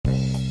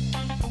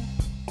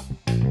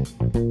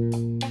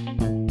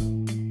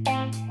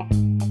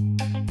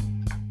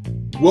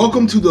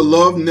Welcome to the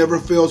Love Never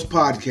Fails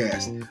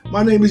podcast.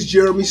 My name is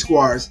Jeremy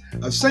Squires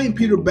of St.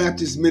 Peter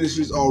Baptist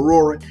Ministries,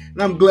 Aurora,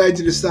 and I'm glad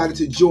you decided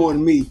to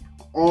join me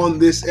on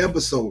this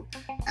episode.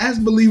 As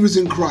believers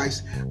in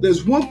Christ,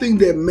 there's one thing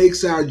that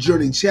makes our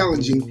journey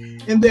challenging,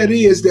 and that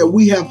is that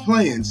we have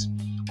plans.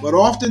 But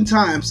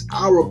oftentimes,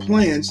 our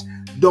plans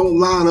don't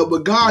line up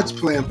with God's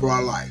plan for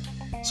our life.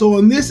 So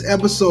in this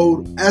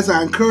episode, as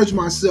I encourage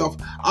myself,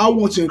 I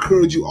want to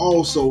encourage you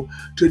also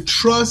to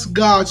trust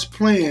God's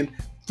plan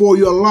for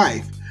your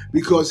life,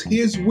 because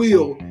His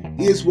will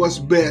is what's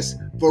best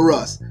for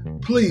us.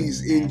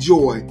 Please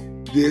enjoy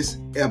this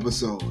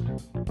episode.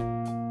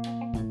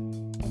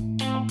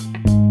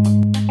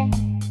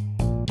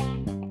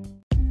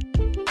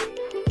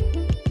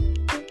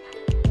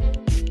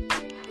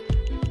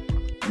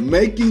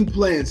 Making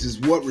plans is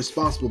what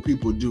responsible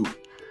people do.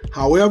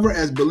 However,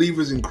 as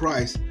believers in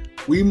Christ,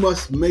 we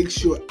must make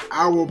sure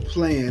our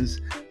plans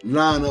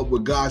line up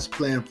with God's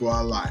plan for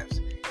our lives.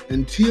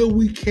 Until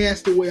we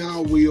cast away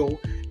our will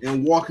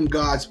and walk in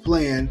God's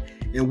plan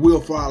and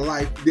will for our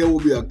life, there will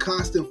be a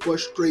constant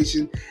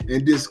frustration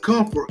and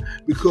discomfort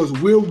because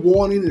we're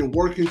wanting and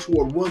working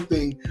toward one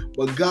thing,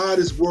 but God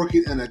is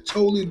working in a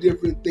totally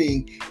different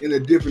thing in a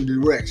different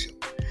direction.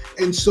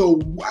 And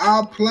so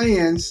our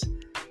plans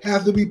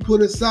have to be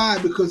put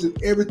aside, because in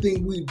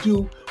everything we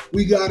do,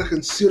 we got to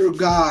consider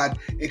God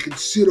and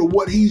consider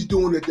what He's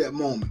doing at that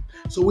moment.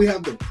 So we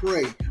have to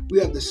pray. We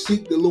have to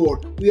seek the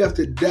Lord. We have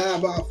to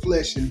dive our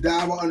flesh and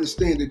dive our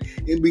understanding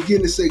and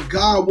begin to say,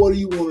 God, what do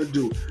you want to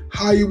do?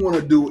 How you want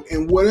to do it?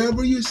 And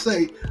whatever you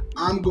say,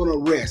 I'm going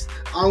to rest.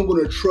 I'm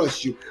going to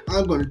trust you.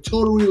 I'm going to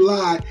totally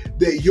rely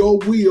that your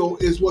will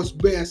is what's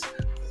best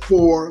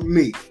for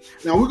me.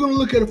 Now we're going to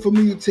look at a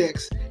familiar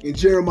text in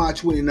Jeremiah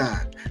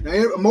 29.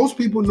 Now most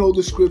people know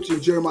the scripture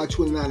in Jeremiah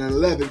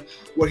 29:11,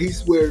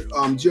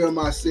 where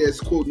Jeremiah says,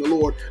 quoting the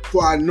Lord,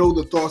 "For I know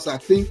the thoughts I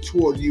think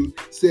toward you,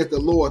 saith the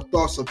Lord,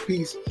 thoughts of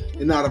peace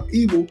and not of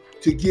evil,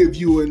 to give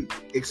you an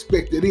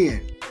expected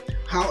end."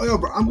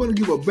 However, I'm going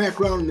to give a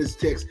background in this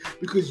text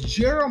because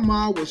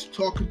Jeremiah was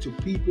talking to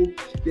people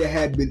that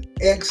had been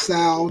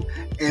exiled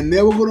and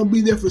they were going to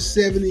be there for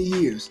 70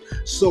 years.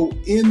 So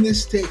in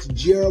this text,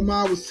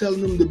 Jeremiah was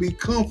telling them to be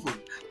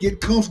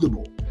get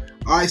comfortable.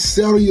 All right,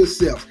 settle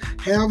yourselves,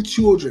 have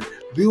children,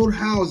 build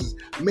houses,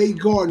 make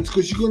gardens,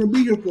 because you're going to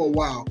be here for a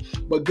while,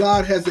 but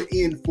God has an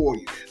end for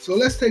you. So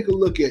let's take a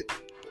look at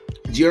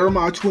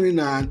Jeremiah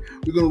 29.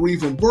 We're going to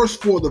read from verse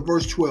 4 to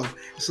verse 12.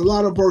 It's a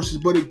lot of verses,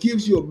 but it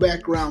gives you a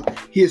background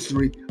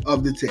history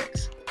of the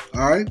text.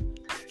 All right.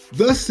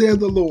 Thus saith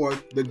the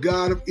Lord, the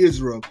God of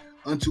Israel,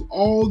 unto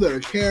all that are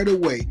carried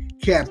away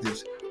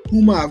captives,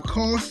 whom I have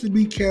caused to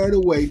be carried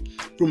away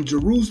from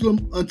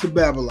Jerusalem unto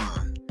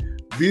Babylon.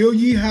 Build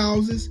ye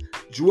houses,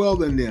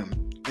 dwell in them,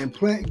 and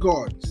plant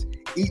gardens,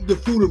 eat the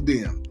fruit of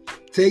them.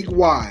 Take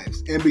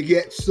wives, and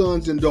beget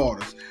sons and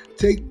daughters.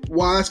 Take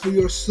wives for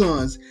your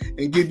sons,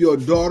 and give your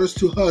daughters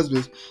to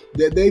husbands,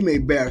 that they may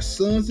bear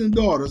sons and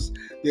daughters,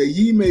 that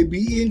ye may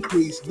be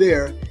increased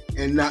there,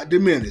 and not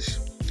diminished.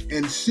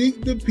 And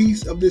seek the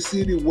peace of the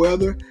city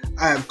whether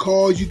I have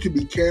caused you to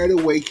be carried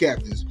away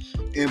captives,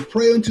 and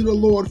pray unto the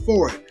Lord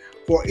for it.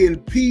 For in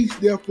peace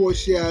therefore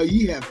shall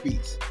ye have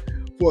peace.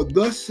 For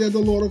thus said the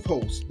Lord of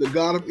hosts, the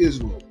God of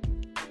Israel,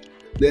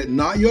 that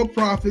not your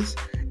prophets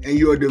and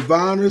your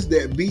diviners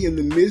that be in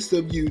the midst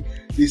of you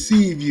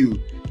deceive you,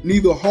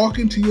 neither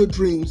hearken to your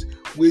dreams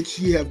which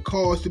ye have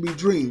caused to be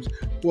dreams.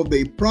 For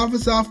they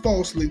prophesy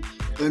falsely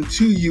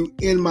unto you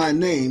in my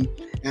name,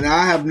 and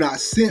I have not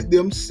sent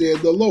them, said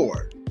the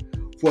Lord.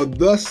 For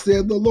thus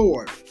said the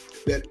Lord,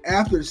 that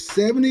after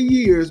 70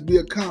 years be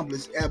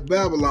accomplished at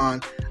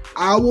Babylon,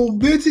 I will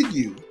visit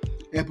you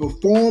and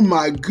perform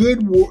my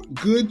good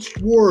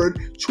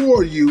word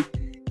toward you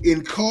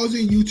in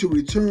causing you to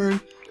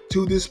return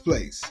to this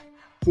place.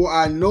 For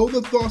I know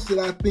the thoughts that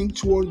I think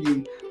toward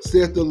you,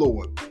 saith the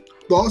Lord,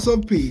 thoughts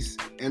of peace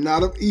and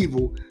not of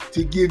evil,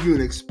 to give you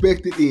an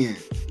expected end.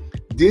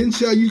 Then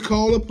shall you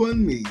call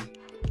upon me,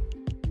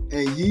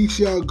 and ye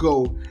shall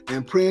go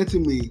and pray unto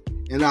me,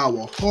 and I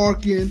will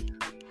hearken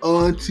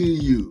unto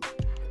you.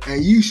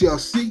 And ye shall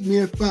seek me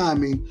and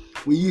find me,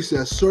 when ye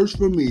shall search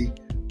for me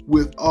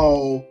with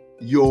all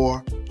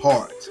your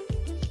heart.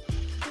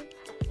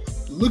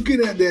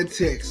 Looking at that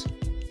text,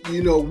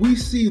 we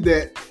see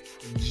that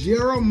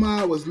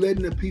Jeremiah was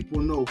letting the people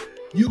know,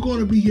 you're going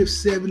to be here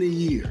 70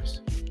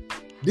 years.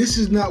 This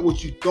is not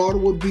what you thought it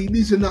would be.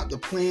 These are not the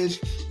plans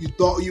you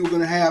thought you were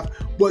going to have,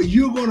 but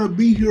you're going to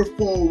be here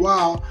for a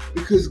while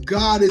because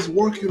God is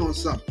working on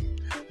something.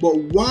 But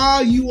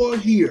while you are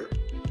here,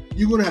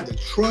 you're going to have to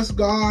trust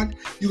God.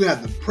 You're going to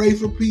have to pray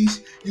for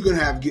peace. You're going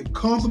to have to get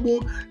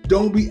comfortable.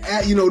 Don't be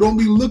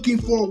looking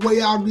for a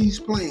way out of these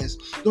plans.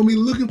 Don't be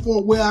looking for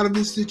a way out of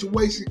this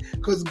situation,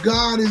 because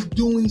God is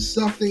doing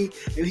something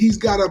and He's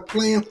got a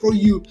plan for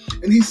you.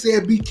 And He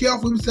said, be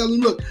careful. He was telling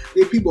them, look,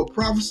 there are people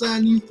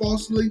prophesying you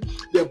falsely.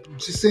 They're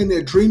just saying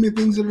they're dreaming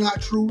things that are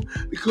not true,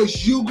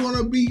 because you're going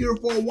to be here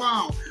for a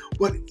while.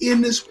 But in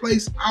this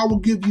place, I will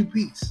give you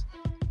peace.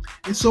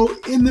 And so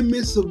in the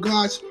midst of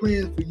God's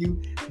plan for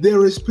you,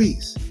 there is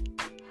peace.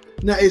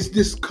 Now, it's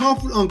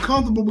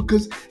uncomfortable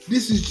because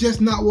this is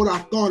just not what I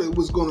thought it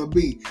was going to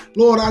be.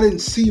 Lord, I didn't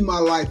see my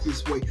life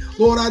this way.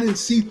 Lord, I didn't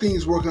see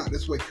things working out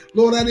this way.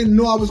 Lord, I didn't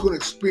know I was going to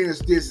experience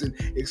this and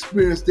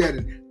experience that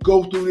and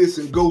go through this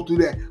and go through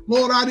that.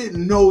 Lord, I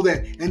didn't know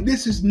that. And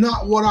this is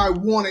not what I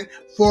wanted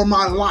for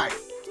my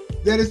life.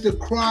 That is the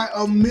cry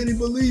of many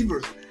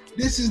believers.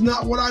 This is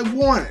not what I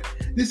wanted.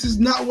 This is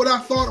not what I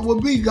thought it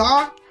would be,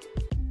 God.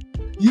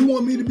 You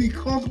want me to be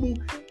comfortable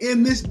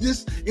in this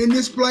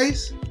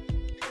place?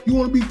 You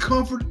want to be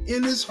comforted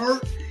in this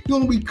hurt? You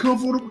want to be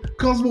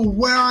comfortable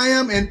where I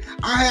am, and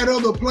I had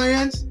other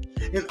plans,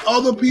 and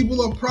other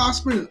people are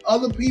prospering, and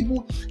other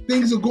people,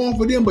 things are going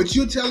for them, but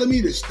you're telling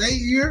me to stay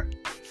here?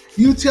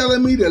 You're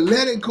telling me to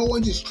let it go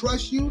and just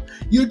trust you?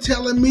 You're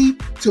telling me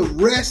to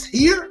rest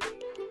here?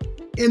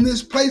 In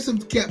this place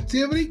of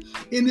captivity,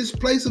 in this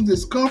place of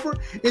discomfort,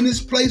 in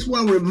this place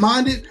where I'm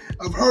reminded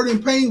of hurt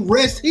and pain,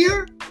 rest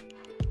here?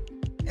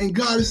 And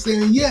God is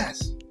saying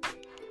yes.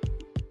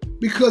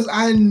 Because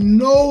I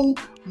know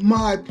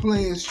my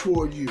plans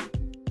toward you.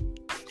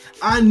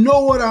 I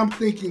know what I'm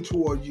thinking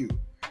toward you.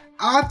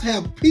 I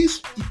have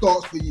peaceful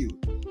thoughts for you.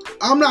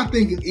 I'm not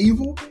thinking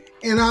evil,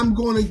 and I'm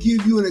going to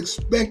give you an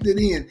expected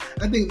end.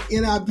 I think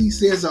NIV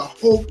says a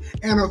hope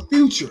and a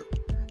future.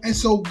 And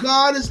so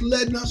God is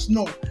letting us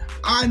know,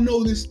 I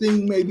know this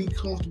thing may be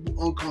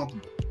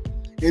uncomfortable.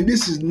 And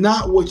this is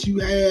not what you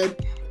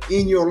had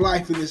in your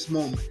life in this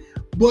moment.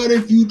 But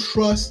if you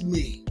trust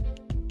me,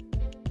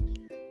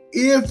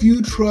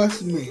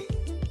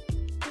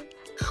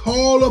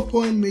 call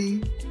upon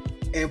me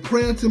and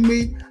pray unto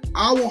me,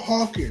 I will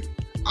hearken.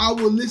 I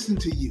will listen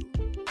to you.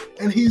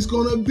 And he's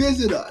going to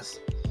visit us.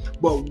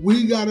 But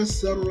we got to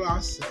settle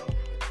ourselves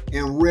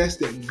and rest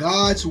that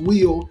God's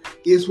will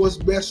is what's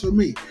best for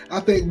me. I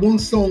think one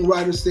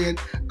songwriter said,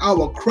 I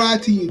will cry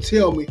till you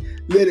tell me,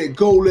 let it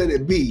go, let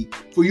it be,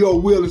 for your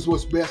will is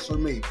what's best for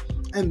me.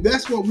 And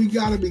that's what we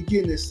got to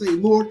begin to say,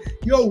 Lord,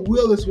 your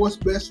will is what's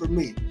best for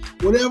me.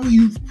 Whatever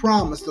you've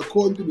promised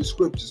according to the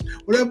scriptures,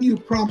 whatever you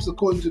promised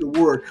according to the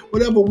word,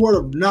 whatever word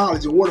of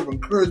knowledge, a word of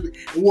encouragement,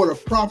 a word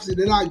of prophecy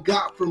that I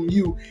got from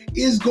you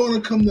is going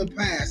to come to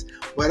pass.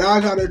 But I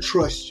got to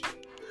trust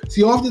you.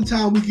 See,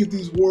 oftentimes we get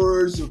these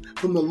words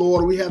from the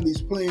Lord, we have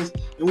these plans,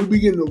 and we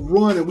begin to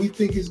run, and we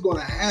think it's going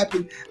to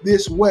happen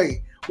this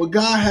way. But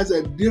God has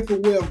a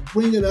different way of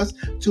bringing us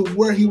to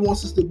where he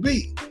wants us to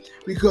be.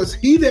 Because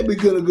he that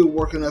begun a good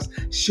work in us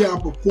shall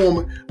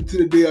perform it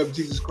until the day of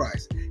Jesus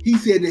Christ. He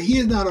said that he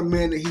is not a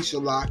man that he shall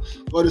lie,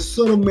 or the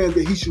son of man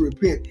that he should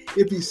repent.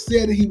 If he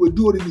said that he would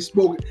do it, if he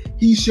spoke it,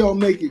 he shall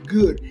make it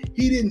good.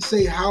 He didn't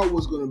say how it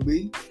was going to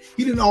be.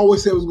 He didn't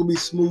always say it was going to be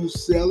smooth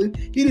sailing.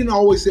 He didn't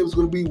always say it was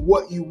going to be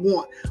what you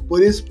want.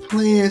 But his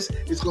plans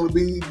is going to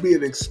be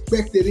an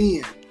expected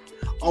end.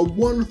 A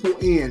wonderful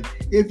end.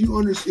 If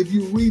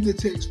you read the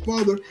text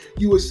further,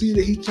 you will see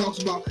that he talks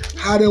about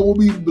how they will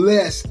be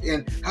blessed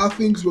and how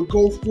things will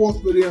go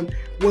forth for them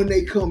when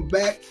they come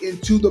back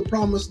into the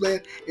promised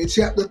land in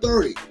chapter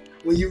 30.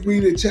 When you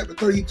read in chapter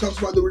 30, he talks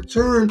about the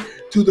return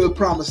to the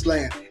promised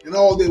land and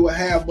all they will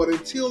have. But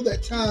until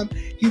that time,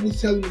 he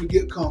was telling them to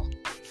get comfortable.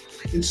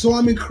 And so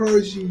I'm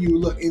encouraging you,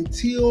 look,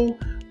 until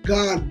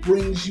God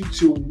brings you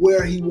to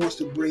where he wants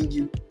to bring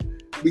you,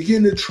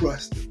 begin to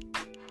trust him.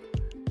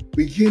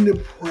 Begin to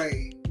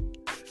pray.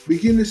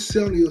 Begin to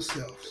settle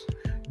yourselves.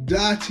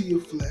 Die to your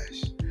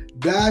flesh.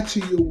 Die to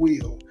your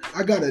will.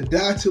 I got to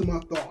die to my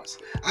thoughts.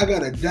 I got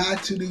to die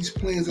to these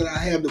plans that I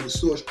have that were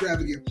so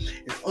extravagant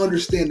and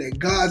understand that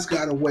God's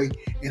got a way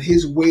and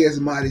his way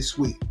is mighty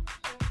sweet.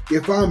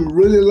 If I'm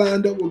really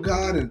lined up with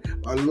God and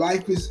my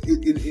life is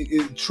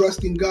in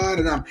trusting God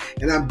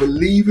and I'm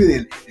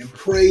believing and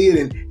praying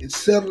and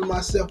settling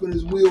myself in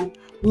his will,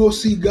 we'll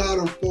see God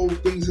unfold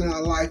things in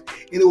our life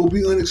and it will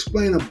be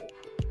unexplainable.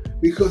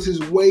 Because his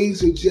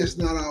ways are just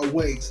not our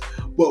ways.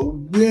 But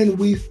when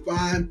we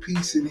find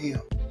peace in him,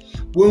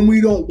 when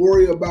we don't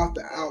worry about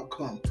the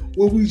outcome,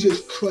 when we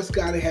just trust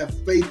God and have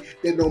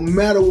faith that no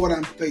matter what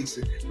I'm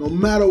facing, no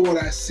matter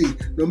what I see,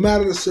 no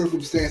matter the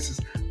circumstances,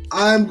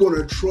 I'm going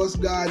to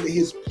trust God that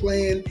his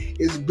plan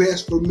is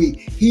best for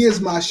me. He is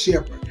my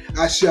shepherd.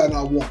 I shall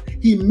not want.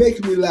 He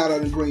makes me lie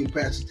down in green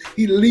pastures.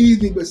 He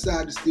leads me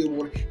beside the still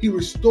water. He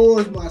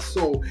restores my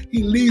soul.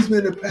 He leads me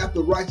in the path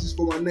of righteousness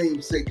for my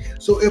name's sake.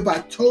 So if I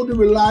totally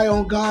rely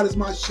on God as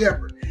my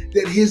shepherd,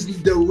 that his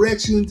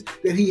directions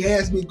that he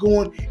has me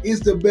going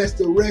is the best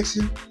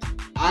direction,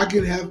 I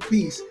can have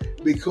peace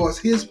because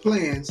his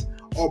plans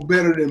are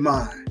better than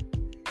mine.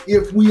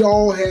 If we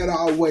all had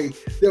our way,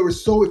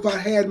 if I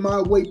had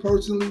my way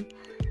personally,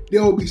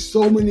 there would be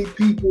so many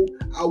people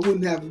I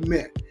wouldn't have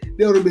met.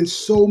 there would have been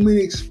so many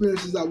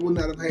experiences I would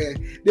not have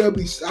had.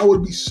 I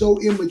would be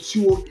so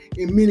immature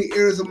in many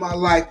areas of my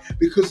life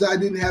because I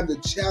didn't have the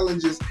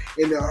challenges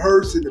and the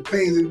hurts and the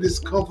pains and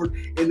discomfort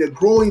and the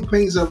growing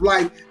pains of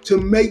life to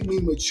make me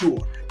mature,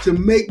 to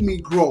make me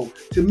grow,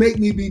 to make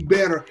me be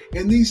better.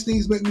 And these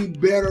things make me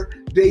better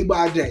day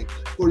by day.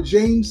 For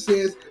James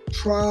says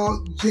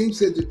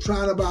the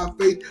trying of our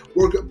faith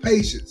work of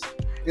patience.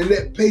 And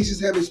let patience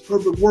have its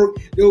perfect work.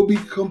 They will be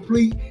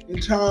complete,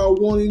 entire,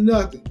 wanting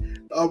nothing.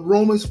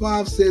 Romans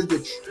 5 says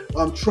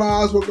that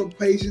trials work of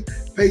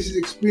patience, patience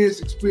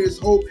experience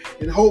hope,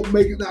 and hope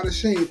maketh not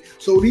ashamed.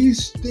 So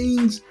these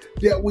things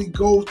that we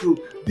go through,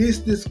 this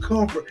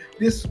discomfort,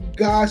 this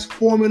God's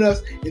forming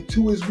us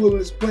into His will and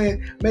His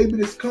plan, may be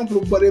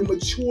discomfortable, but it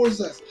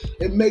matures us.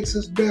 It makes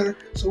us better,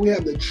 so we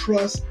have to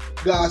trust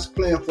God's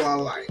plan for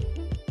our life.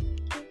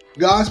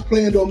 God's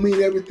plan don't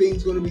mean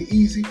everything's going to be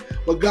easy,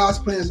 but God's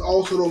plans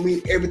also don't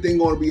mean everything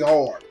going to be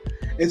hard.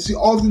 And see,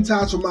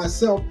 oftentimes for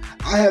myself,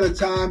 I had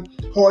a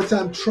hard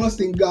time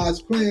trusting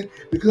God's plan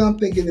because I'm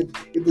thinking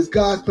if it's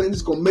God's plan,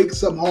 it's going to make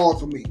something hard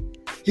for me.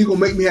 He's going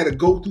to make me have to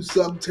go through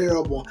something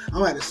terrible. I'm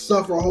going to have to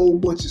suffer a whole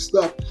bunch of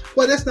stuff.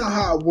 But that's not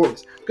how it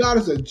works. God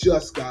is a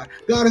just God.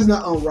 God is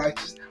not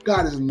unrighteous.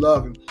 God is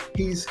loving.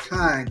 He's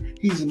kind.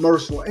 He's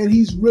merciful. And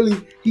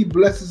He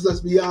blesses us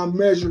beyond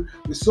measure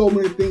with so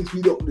many things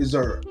we don't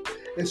deserve.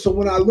 And so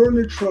when I learn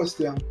to trust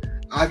Him,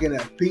 I can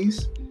have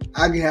peace.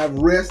 I can have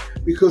rest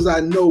because I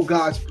know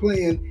God's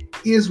plan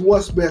is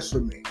what's best for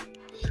me.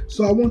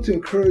 So I want to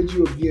encourage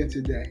you again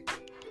today.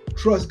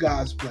 Trust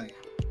God's plan.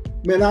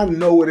 Man, I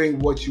know it ain't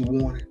what you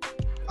wanted.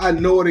 I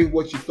know it ain't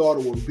what you thought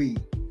it would be.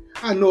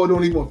 I know it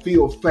don't even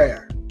feel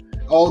fair.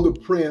 All the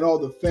praying, all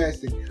the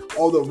fasting,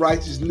 all the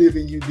righteous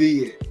living you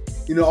did.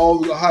 You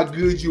know, how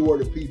good you were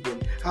to people,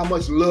 how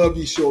much love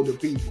you showed to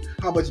people,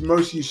 how much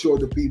mercy you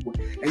showed to people,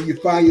 and you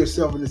find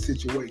yourself in a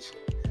situation.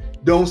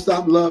 Don't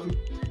stop loving.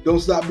 Don't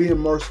stop being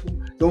merciful.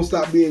 Don't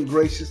stop being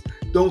gracious.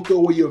 Don't throw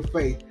away your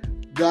faith.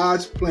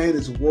 God's plan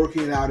is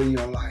working out in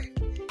your life.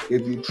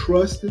 If you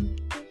trust Him,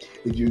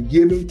 if you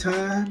give Him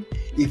time,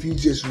 if you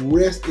just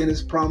rest in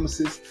His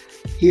promises,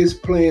 His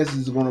plans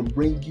is going to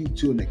bring you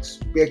to an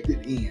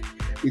expected end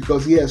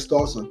because He has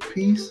thoughts of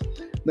peace,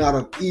 not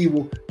of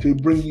evil, to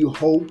bring you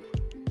hope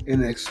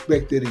and an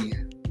expected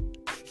end.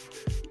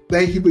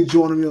 Thank you for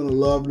joining me on the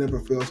Love Never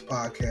Fails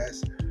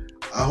podcast.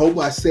 I hope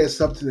I said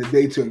something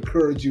today to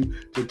encourage you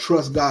to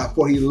trust God,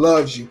 for He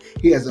loves you.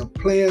 He has a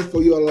plan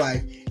for your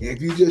life. And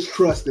if you just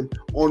trust Him,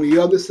 on the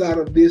other side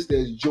of this,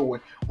 there's joy.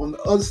 On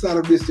the other side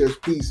of this, there's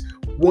peace.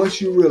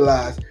 Once you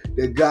realize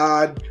that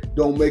God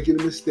don't make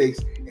any mistakes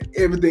and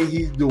everything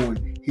He's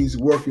doing, He's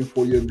working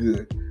for your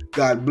good.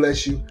 God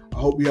bless you. I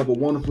hope you have a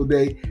wonderful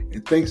day.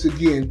 And thanks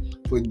again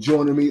for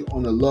joining me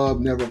on the Love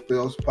Never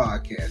Fails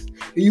podcast.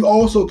 And you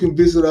also can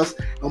visit us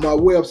on my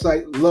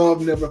website,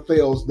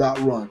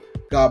 loveneverfails.run.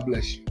 God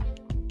bless you.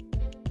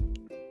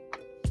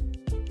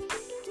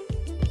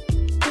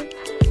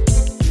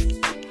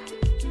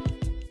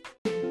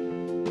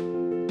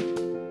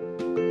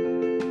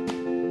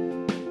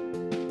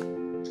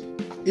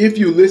 If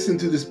you listen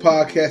to this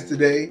podcast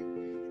today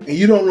and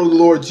you don't know the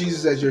Lord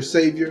Jesus as your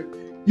Savior,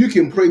 you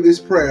can pray this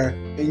prayer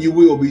and you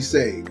will be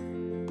saved.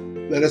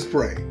 Let us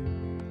pray.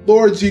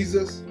 Lord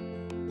Jesus,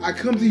 I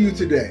come to you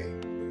today.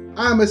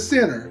 I am a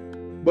sinner,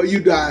 but you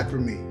died for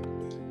me.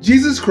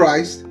 Jesus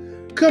Christ,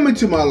 come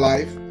into my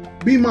life,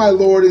 be my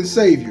Lord and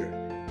Savior.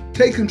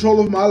 Take control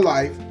of my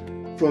life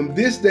from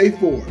this day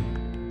forward.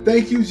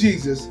 Thank you,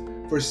 Jesus,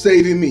 for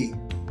saving me.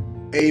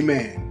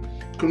 Amen.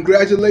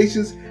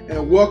 Congratulations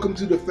and welcome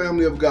to the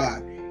family of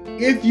God.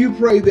 If you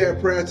prayed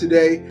that prayer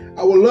today,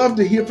 I would love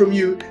to hear from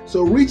you.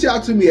 So reach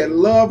out to me at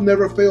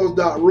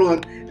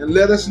loveneverfails.run and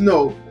let us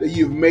know that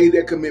you've made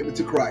that commitment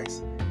to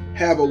Christ.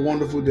 Have a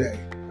wonderful day.